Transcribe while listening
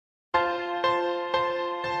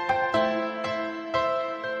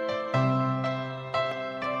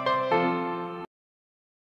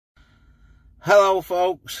Hello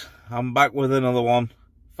folks, I'm back with another one,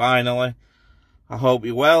 finally. I hope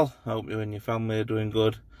you're well, I hope you and your family are doing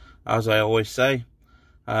good, as I always say.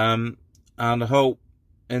 And I hope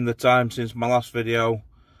in the time since my last video,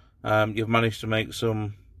 you've managed to make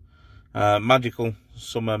some magical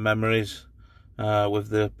summer memories with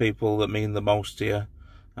the people that mean the most to you.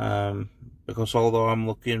 Because although I'm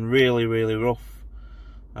looking really rough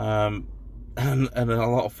and a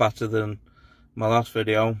lot fatter than my last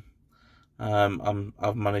video,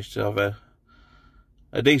 I've managed to have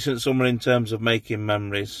a decent summer in terms of making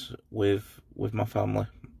memories with my family.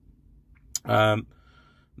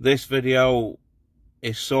 This video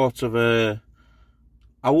is sort of I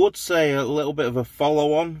would say a little bit of a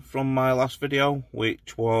follow-on from my last video,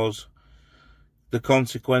 which was the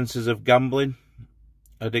consequences of gambling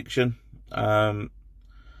addiction. How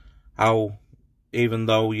even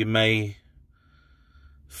though you may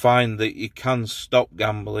find that you can stop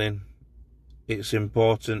gambling, it's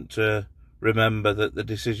important to remember that the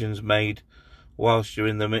decisions made whilst you're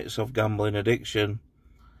in the midst of gambling addiction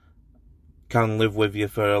can live with you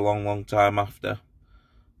for a long time after.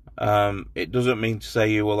 It doesn't mean to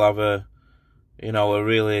say you will have a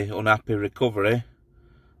really unhappy recovery.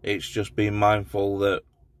 It's just being mindful that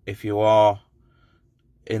if you are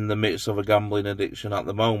in the midst of a gambling addiction at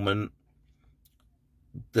the moment,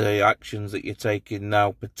 the actions that you're taking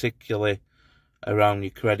now, particularly around your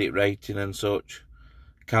credit rating and such,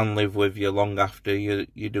 can live with you long after you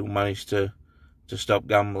do manage to stop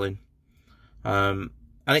gambling. And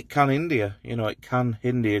it can hinder you, it can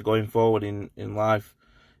hinder you going forward in life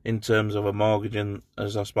in terms of a mortgage, and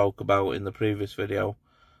as I spoke about in the previous video,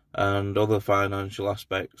 and other financial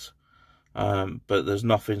aspects. But there's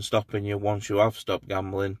nothing stopping you once you have stopped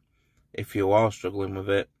gambling, if you are struggling with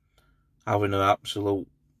it, having an absolute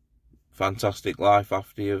fantastic life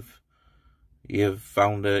after you've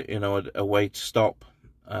found a way to stop.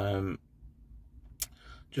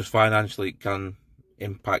 Just financially it can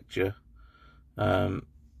impact you, and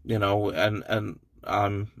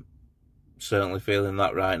I'm certainly feeling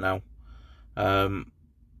that right now. On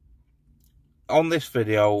this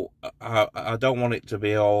video, I don't want it to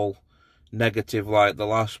be all negative like the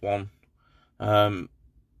last one,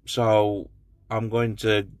 so I'm going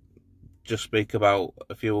to just speak about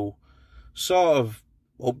a few sort of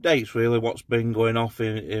updates, really, what's been going off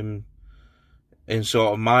in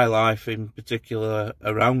sort of my life, in particular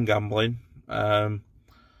around gambling, and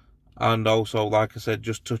also, like I said,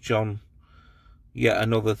 just touch on yet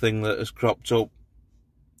another thing that has cropped up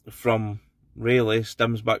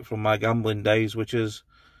stems back from my gambling days, which has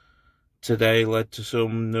today led to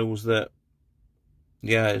some news that,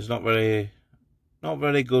 yeah, it's not very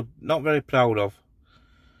good, not very proud of.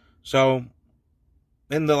 So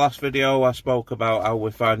in the last video, I spoke about how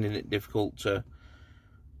we're finding it difficult to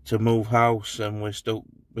move house, and we're stuck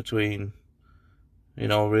between,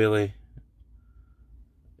 a really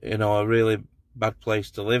bad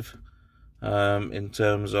place to live, in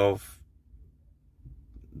terms of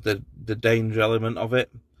the danger element of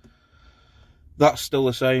it. That's still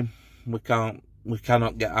the same. We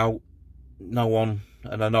cannot get out. No one,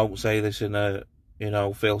 and I don't say this in a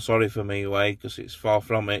feel sorry for me way, because it's far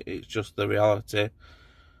from it. It's just the reality.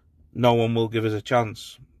 No one will give us a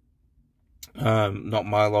chance. Not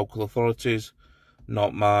my local authorities,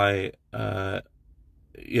 not my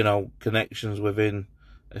connections within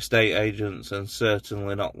estate agents, and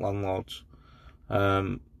certainly not landlords.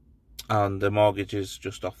 And the mortgage is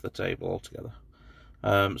just off the table altogether.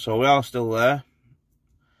 So we are still there.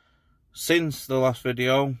 Since the last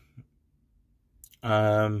video,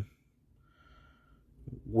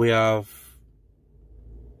 we have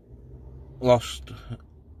lost,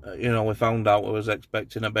 we found out we was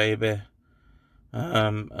expecting a baby,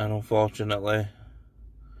 and unfortunately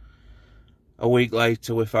a week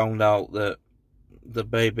later we found out that the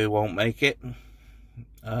baby won't make it,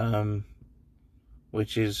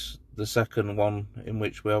 which is the second one in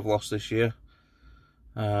which we have lost this year.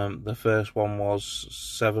 The first one was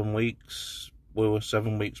 7 weeks. We were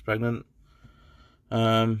 7 weeks pregnant.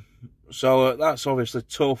 So that's obviously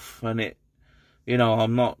tough, and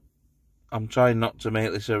I'm trying not to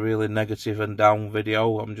make this a really negative and down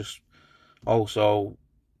video. I'm just also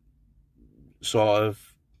sort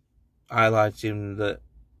of highlighting that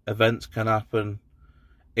events can happen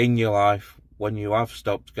in your life when you have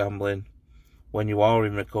stopped gambling, when you are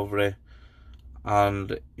in recovery,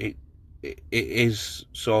 and it is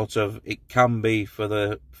sort of, it can be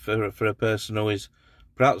for a person who is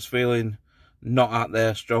perhaps feeling not at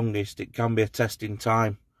their strongest, it can be a testing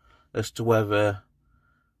time as to whether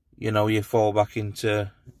you fall back into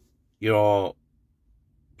your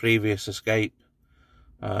previous escape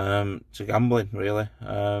to gambling, really.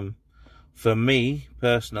 For me,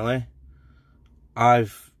 personally,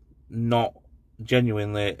 I've not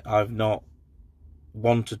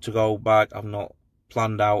wanted to go back. I've not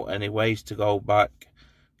planned out any ways to go back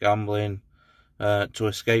gambling, to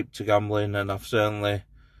escape to gambling, and I've certainly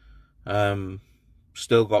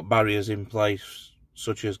still got barriers in place,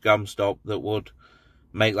 such as GamStop, that would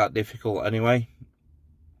make that difficult anyway.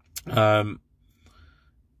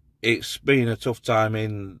 It's been a tough time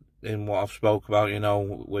in what I've spoke about, you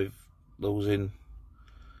know, with losing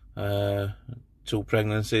 2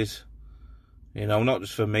 pregnancies, you know, not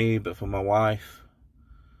just for me but for my wife.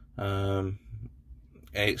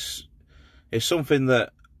 It's something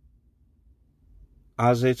that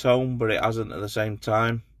has hit home, but it hasn't at the same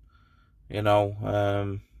time, you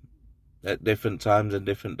know. At different times and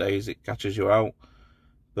different days it catches you out.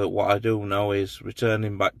 But what I do know is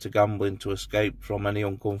returning back to gambling to escape from any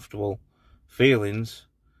uncomfortable feelings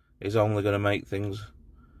is only going to make things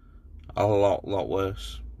a lot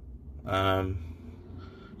worse.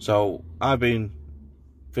 So I've been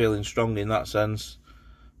feeling strong in that sense,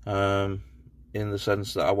 in the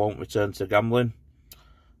sense that I won't return to gambling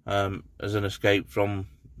as an escape from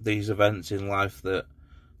these events in life that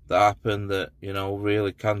happen, that, you know,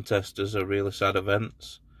 really can test as a really sad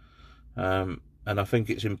events. And I think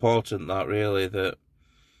it's important that really that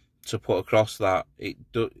to put across that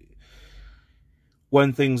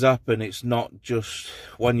when things happen, it's not just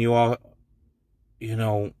when you are, you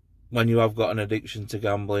know, when you have got an addiction to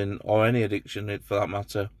gambling, or any addiction for that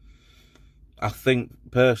matter. I think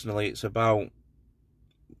personally it's about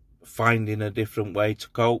finding a different way to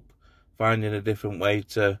cope, finding a different way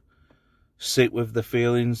to sit with the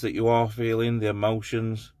feelings that you are feeling, the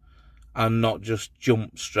emotions, and not just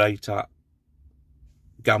jump straight at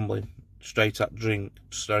gambling, straight at drink,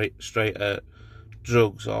 straight at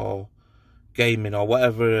drugs or gaming or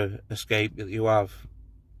whatever escape that you have,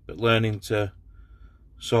 but learning to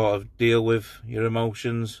sort of deal with your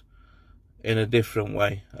emotions in a different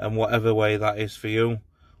way, and whatever way that is for you,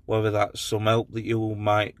 whether that's some help that you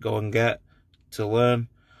might go and get to learn,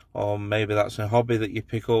 or maybe that's a hobby that you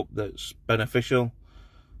pick up that's beneficial.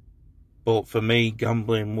 But for me,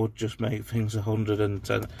 gambling would just make things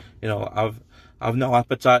 110. You know, I've no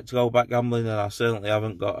appetite to go back gambling, and I certainly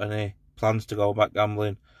haven't got any plans to go back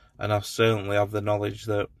gambling. And I certainly have the knowledge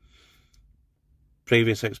that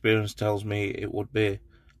previous experience tells me it would be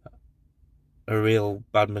a real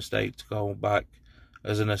bad mistake to go back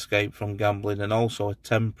as an escape from gambling, and also a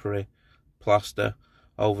temporary plaster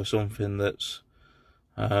over something that's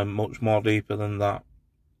much more deeper than that.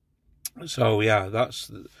 So yeah,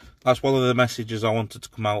 that's one of the messages I wanted to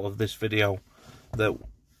come out of this video, that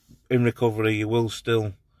in recovery you will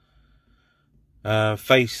still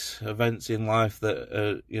face events in life that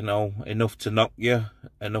are, you know, enough to knock you,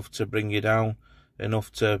 enough to bring you down,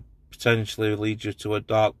 enough to potentially lead you to a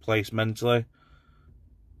dark place mentally.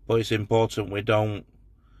 But it's important we don't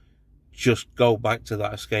just go back to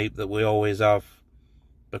that escape that we always have,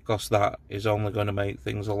 because that is only going to make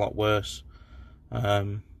things a lot worse.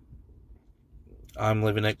 I'm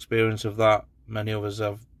living experience of that. Many of us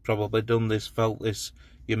have probably done this, felt this.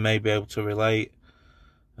 You may be able to relate.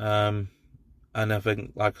 And I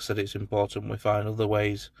think, like I said, it's important we find other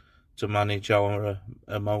ways to manage our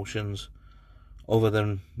emotions other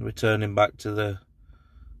than returning back to the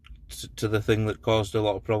thing that caused a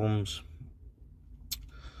lot of problems.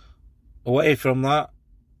 Away from that,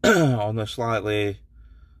 on a slightly,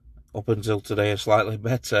 up until today, a slightly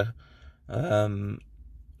better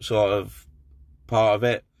sort of part of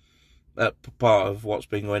it, part of what's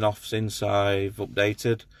been going off since I've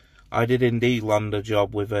updated. I did indeed land a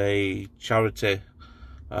job with a charity,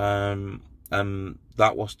 and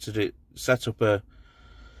that was to set up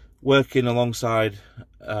working alongside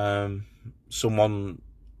someone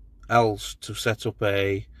else to set up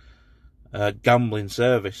a gambling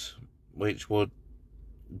service, which would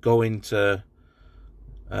go into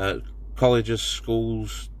colleges,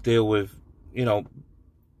 schools, deal with, you know,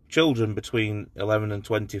 children between 11 and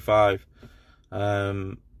 25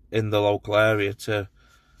 in the local area, to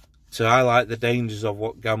highlight the dangers of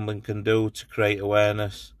what gambling can do, to create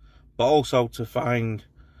awareness, but also to find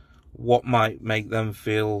what might make them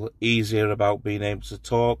feel easier about being able to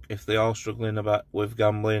talk if they are struggling with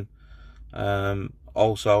gambling.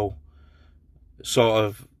 Also sort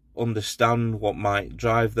of understand what might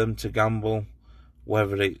drive them to gamble,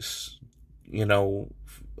 whether it's, you know,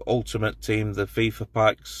 Ultimate Team, the FIFA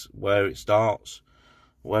packs, where it starts,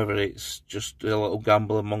 whether it's just a little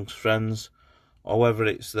gamble amongst friends, or whether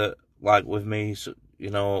it's that, like with me, you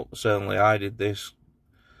know, certainly I did this.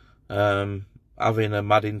 I having a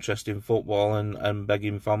mad interest in football and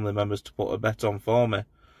begging family members to put a bet on for me.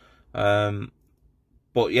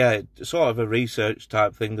 But yeah, sort of a research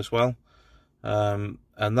type thing as well. And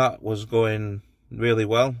that was going really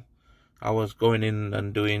well. I was going in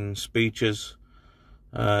and doing speeches,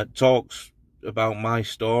 talks about my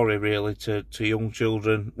story really to young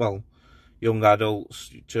children, well, young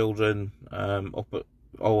adults, children,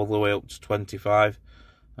 all the way up to 25,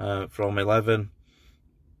 from 11.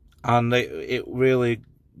 And it really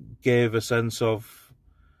gave a sense of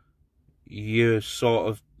you sort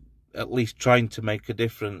of at least trying to make a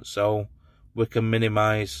difference, so we can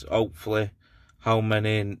minimise, hopefully, how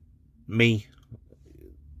many me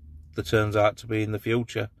there turns out to be in the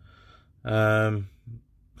future.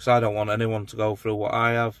 Because I don't want anyone to go through what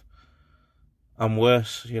I have, and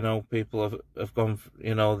worse. You know, people have gone,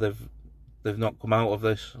 you know, they've not come out of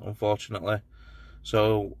this, unfortunately.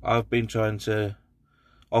 So I've been trying to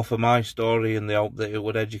offer my story in the hope that it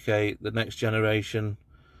would educate the next generation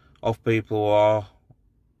of people who are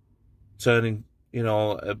turning, you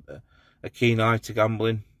know, a keen eye to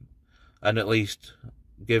gambling, and at least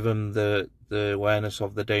give them the awareness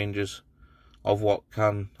of the dangers of what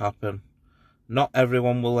can happen. Not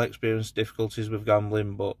everyone will experience difficulties with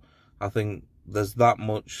gambling, but I think there's that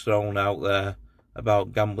much thrown out there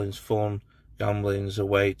about gambling's fun, gambling's a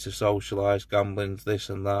way to socialise, gambling's this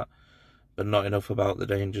and that, but not enough about the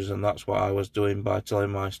dangers, and that's what I was doing by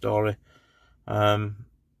telling my story.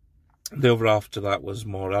 The other half to that was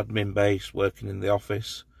more admin based, working in the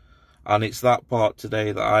office, and it's that part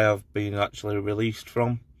today that I have been actually released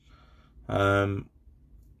from.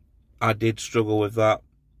 I did struggle with that,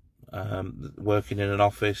 working in an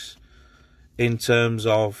office, in terms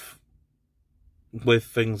of with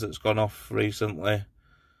things that's gone off recently.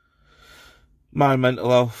 My mental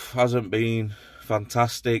health hasn't been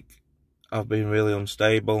fantastic. I've been really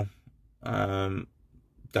unstable, down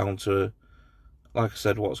to, like I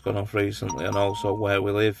said, what's gone off recently, and also where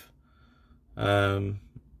we live. I'm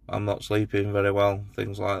not sleeping very well,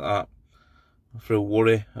 things like that, through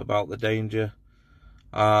worry about the danger,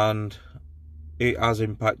 and it has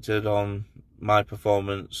impacted on my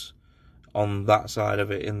performance on that side of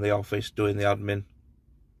it in the office, doing the admin.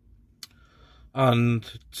 And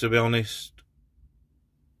to be honest,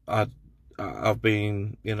 I've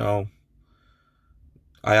been, you know,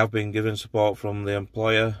 I have been given support from the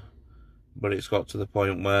employer, but it's got to the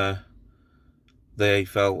point where they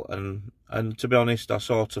felt, and to be honest, I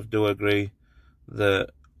sort of do agree that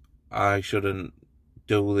I shouldn't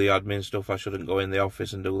do the admin stuff. I shouldn't go in the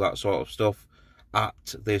office and do that sort of stuff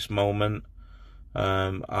at this moment,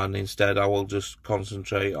 and instead I will just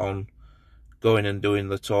concentrate on going and doing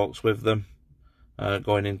the talks with them,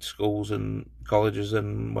 going into schools and colleges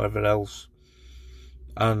and wherever else,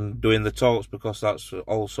 and doing the talks, because that's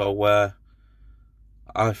also where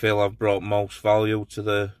I feel I've brought most value to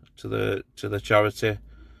the charity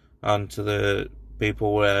and to the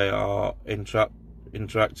people we are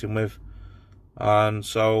interacting with. And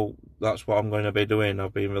so that's what I'm going to be doing.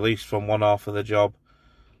 I've been released from one half of the job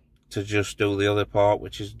to just do the other part,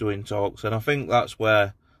 which is doing talks. And I think that's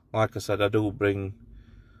where, like I said, I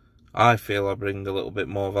feel I bring a little bit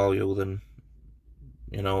more value than,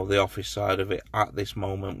 you know, the office side of it at this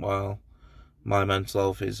moment, while my mental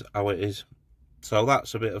health is how it is. So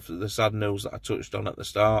that's a bit of the sad news that I touched on at the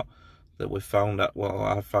start, that we found out, well,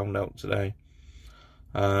 I found out today.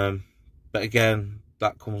 But again,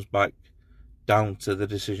 that comes back down to the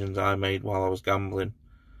decisions I made while I was gambling.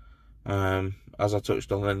 As I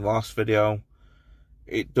touched on in the last video,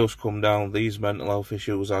 it does come down, these mental health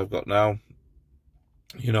issues I've got now,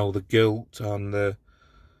 you know, the guilt and the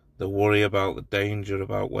worry about the danger,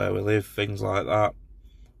 about where we live, things like that.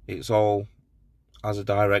 It's all as a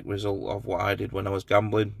direct result of what I did when I was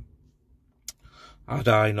gambling. Had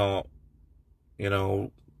I not, you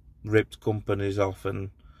know, ripped companies off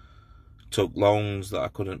and took loans that I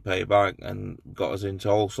couldn't pay back and got us into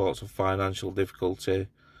all sorts of financial difficulty,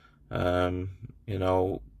 you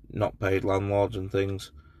know, not paid landlords and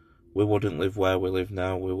things, we wouldn't live where we live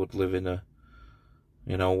now. We would live in a,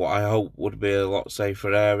 you know, what I hope would be a lot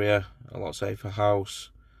safer area, a lot safer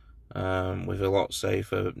house, with a lot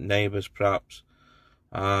safer neighbours perhaps,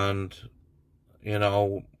 and, you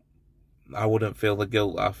know, I wouldn't feel the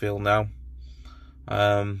guilt that I feel now,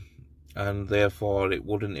 and therefore it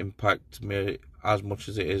wouldn't impact me as much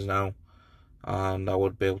as it is now, and I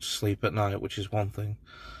would be able to sleep at night, which is one thing.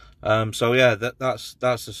 So yeah, that's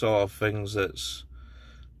the sort of things that's,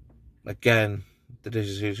 again, the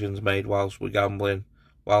decisions made whilst we're gambling,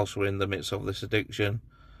 whilst we're in the midst of this addiction,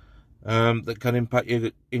 that can impact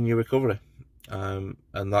you in your recovery, and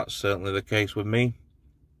that's certainly the case with me.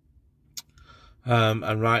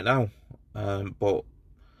 and right now. But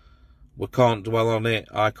we can't dwell on it.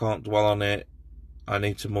 I can't dwell on it. I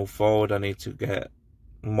need to move forward. I need to get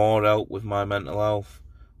more help with my mental health,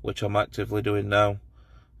 which I'm actively doing now.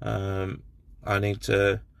 I need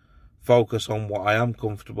to focus on what I am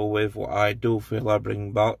comfortable with, what I do feel I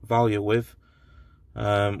bring value with,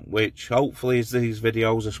 which hopefully is these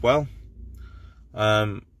videos as well.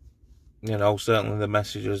 You know, certainly the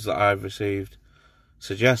messages that I've received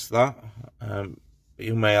suggest that.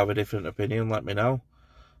 You may have a different opinion, let me know.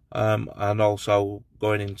 And also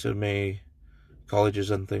going into me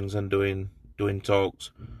colleges and things and doing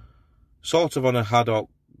talks, sort of on a ad hoc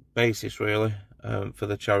basis, really, for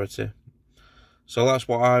the charity. So that's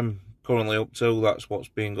what I'm currently up to. That's what's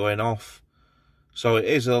been going off. So it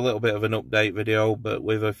is a little bit of an update video, but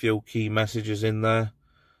with a few key messages in there.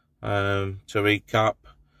 To recap,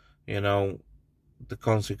 you know, the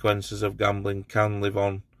consequences of gambling can live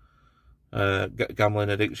on. Gambling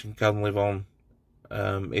addiction can live on,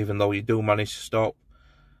 even though you do manage to stop,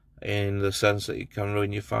 in the sense that it can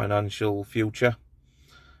ruin your financial future.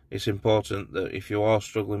 It's important that if you are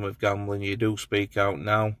struggling with gambling, you do speak out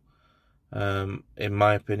now. In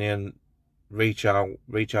my opinion, reach out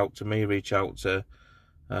to me, reach out to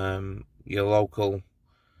your local,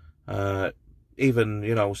 even,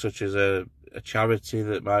 you know, such as a charity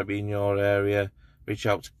that might be in your area. Reach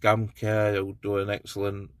out to GamCare, who do an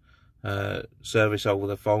excellent service over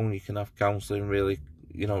the phone. You can have counselling really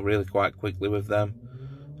quite quickly with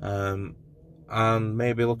them. And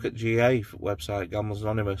maybe look at GA website, Gamblers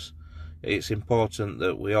Anonymous. It's important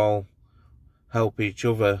that we all help each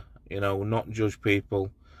other, you know, not judge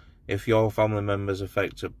people. If your family member's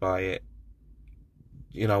affected by it,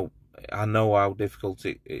 you know, I know how difficult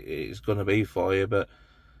it's going to be for you, but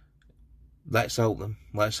let's help them.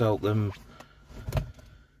 Let's help them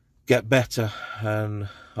get better and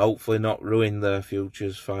hopefully not ruin their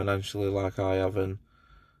futures financially like I have, and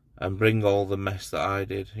bring all the mess that I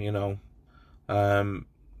did, you know.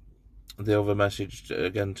 The other message,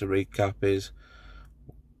 again, to recap, is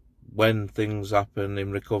when things happen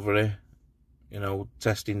in recovery, you know,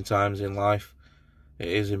 testing times in life, it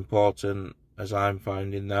is important, as I'm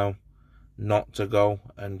finding now, not to go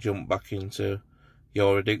and jump back into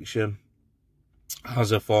your addiction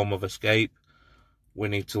as a form of escape. We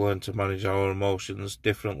need to learn to manage our emotions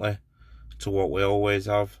differently to what we always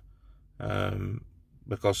have,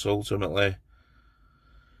 because ultimately,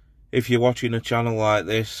 if you're watching a channel like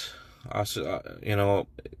this, you know,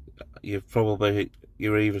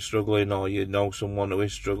 you're either struggling or you know someone who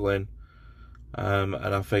is struggling, and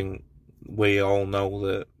I think we all know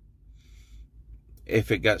that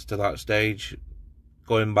if it gets to that stage,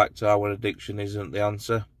 going back to our addiction isn't the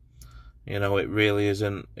answer. You know, it really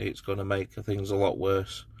isn't. It's going to make things a lot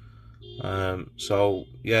worse. So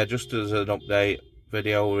yeah, just as an update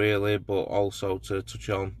video really, but also to touch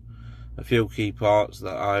on a few key parts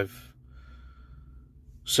that I've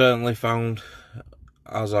certainly found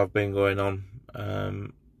as I've been going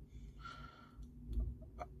on.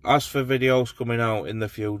 As for videos coming out in the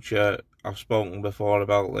future, I've spoken before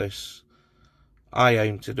about this. I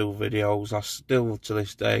aim to do videos. I still, to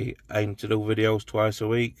this day, aim to do videos twice a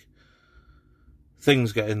week.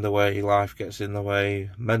 Things get in the way, life gets in the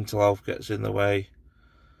way, mental health gets in the way.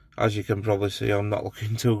 As you can probably see, I'm not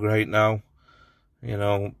looking too great now. You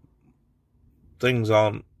know, things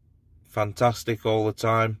aren't fantastic all the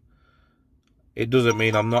time. It doesn't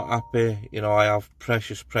mean I'm not happy. You know, I have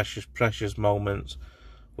precious moments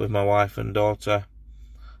with my wife and daughter.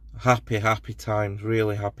 Happy times,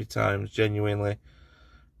 really happy times, genuinely.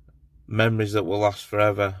 Memories that will last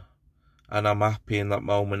forever. And I'm happy in that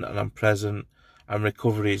moment, and I'm present, and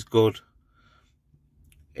recovery is good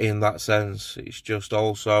in that sense. It's just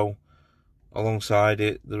also, alongside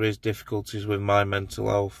it, there is difficulties with my mental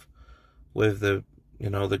health, with the, you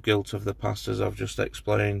know, the guilt of the past, as I've just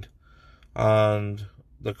explained, and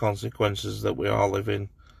the consequences that we are living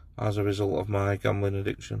as a result of my gambling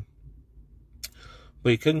addiction. But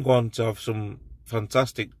you can go on to have some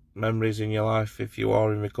fantastic memories in your life if you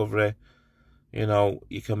are in recovery. You know,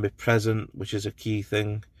 you can be present, which is a key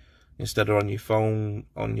thing. Instead of on your phone,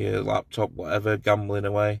 on your laptop, whatever, gambling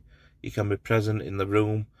away, you can be present in the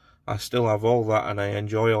room. I still have all that, and I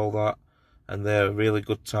enjoy all that, and they're really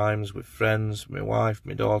good times with friends, my wife,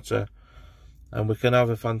 my daughter, and we can have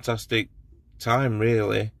a fantastic time,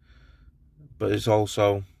 really. But it's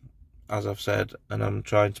also, as I've said, and I'm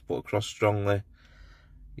trying to put across strongly,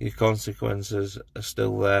 your consequences are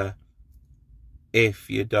still there if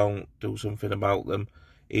you don't do something about them,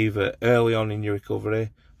 either early on in your recovery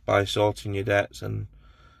by sorting your debts, and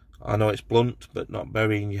I know it's blunt, but not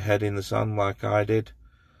burying your head in the sand like I did.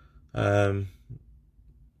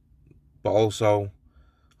 but also,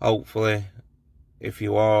 hopefully, if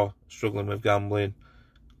you are struggling with gambling,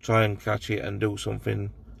 try and catch it and do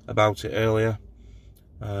something about it earlier.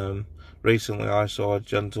 Recently I saw a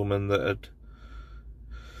gentleman that had,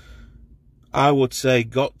 I would say,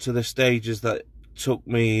 got to the stages that took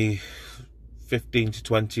me 15 to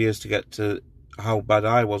 20 years to get to how bad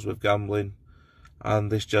I was with gambling.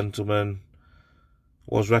 And this gentleman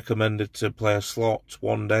was recommended to play a slot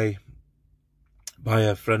one day by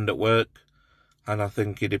a friend at work, and I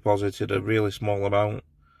think he deposited a really small amount.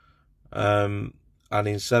 And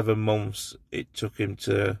in 7 months it took him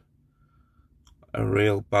to a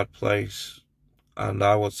real bad place, and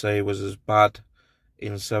I would say it was as bad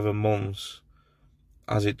in 7 months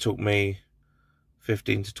as it took me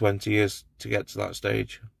 15 to 20 years to get to that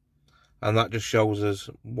stage. And that just shows us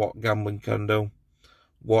what gambling can do,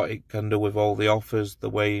 what it can do with all the offers, the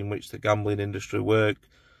way in which the gambling industry work,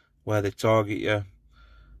 where they target you.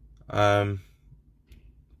 I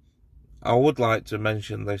would like to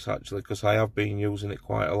mention this actually, because I have been using it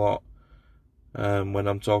quite a lot when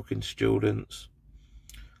I'm talking to students.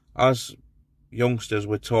 As youngsters,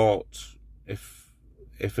 we're taught, if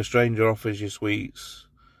a stranger offers you sweets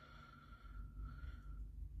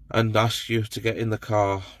and asks you to get in the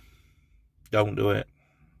car, don't do it.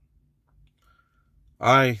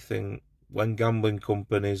 I think when gambling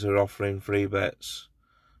companies are offering free bets,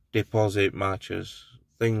 deposit matches,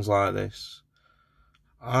 things like this,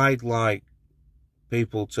 I'd like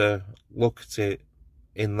people to look at it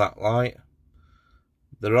in that light.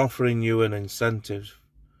 They're offering you an incentive.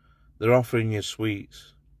 They're offering you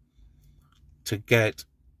sweets to get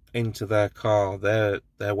into their car, their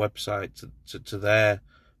website, to their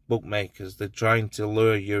bookmakers. They're trying to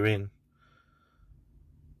lure you in.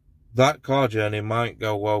 That car journey might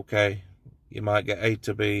go okay. You might get A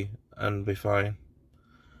to B and be fine.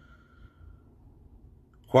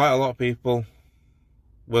 Quite a lot of people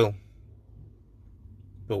will.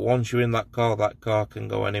 But once you're in that car can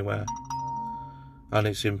go anywhere. And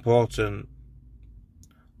it's important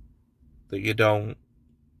that you don't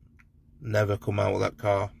never come out of that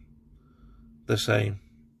car the same.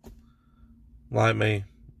 Like me,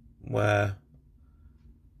 where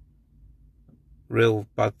real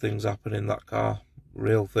bad things happen in that car.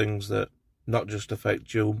 Real things that not just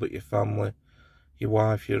affect you, but your family, your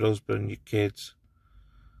wife, your husband, your kids.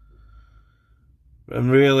 And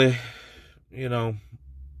really, you know,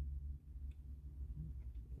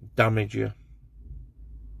 damage you.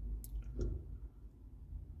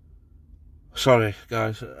 Sorry,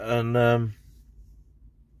 guys. And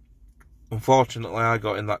unfortunately, I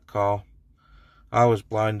got in that car. I was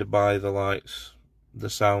blinded by the lights, the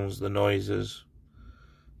sounds, the noises,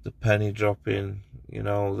 the penny dropping, you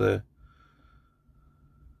know, the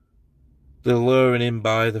luring in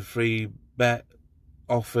by the free bet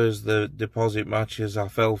offers, the deposit matches. I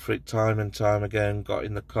fell for it time and time again, got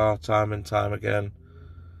in the car time and time again.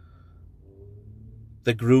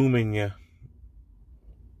 They're grooming you.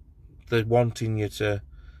 They're wanting you to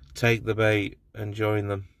take the bait and join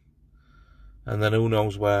them. And then who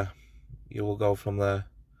knows where you will go from there.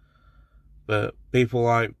 But people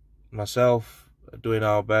like myself are doing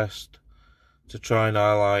our best to try and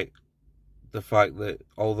highlight the fact that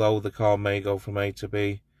although the car may go from A to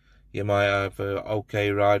B, you might have an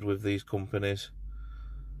okay ride with these companies.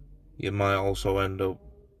 You might also end up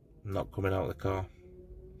not coming out of the car.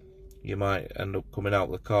 You might end up coming out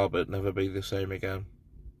of the car but never be the same again.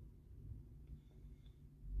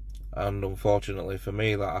 And unfortunately for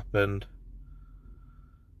me, that happened.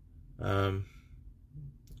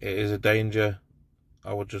 It is a danger.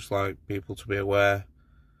 I would just like people to be aware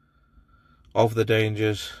of the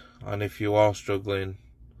dangers, and if you are struggling,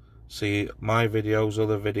 see my videos,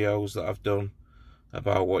 other videos that I've done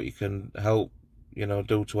about what you can help,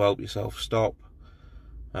 do to help yourself stop.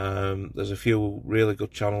 There's a few really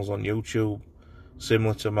good channels on YouTube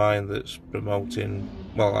similar to mine that's promoting,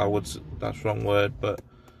 well, that's wrong word, but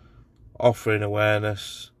offering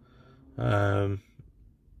awareness and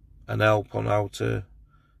help on how to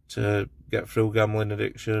get through gambling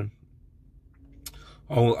addiction.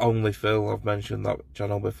 Only Phil, I've mentioned that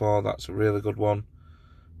channel before. That's a really good one,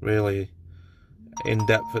 really in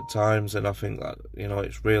depth at times, and I think that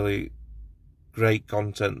it's really great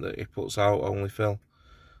content that he puts out. Only Phil.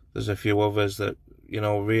 There's a few others that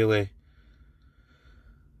really,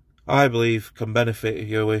 I believe, can benefit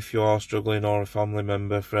you if you are struggling, or a family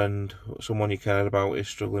member, friend, someone you care about is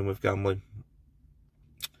struggling with gambling.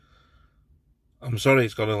 I'm sorry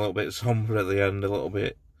it's got a little bit somber at the end, a little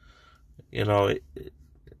bit,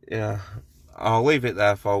 yeah. I'll leave it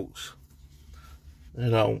there, folks.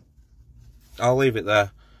 I'll leave it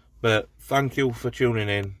there. But thank you for tuning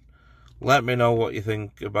in. Let me know what you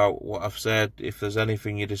think about what I've said. If there's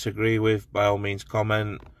anything you disagree with, by all means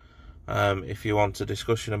comment. If you want a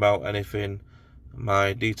discussion about anything,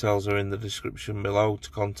 my details are in the description below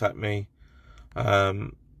to contact me. I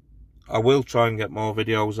will try and get more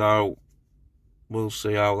videos out. We'll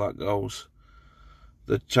see how that goes.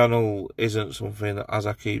 The channel isn't something that, as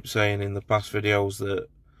I keep saying in the past videos, that,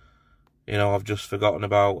 you know, I've just forgotten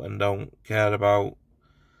about and don't care about.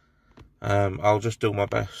 I'll just do my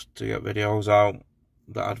best to get videos out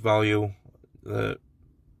that add value, that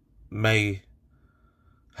may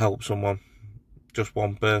help someone, just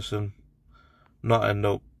one person, not end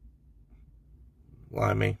up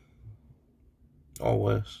like me, or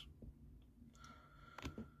worse.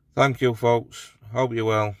 Thank you, folks. Hope you're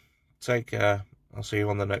well. Take care. I'll see you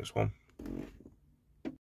on the next one.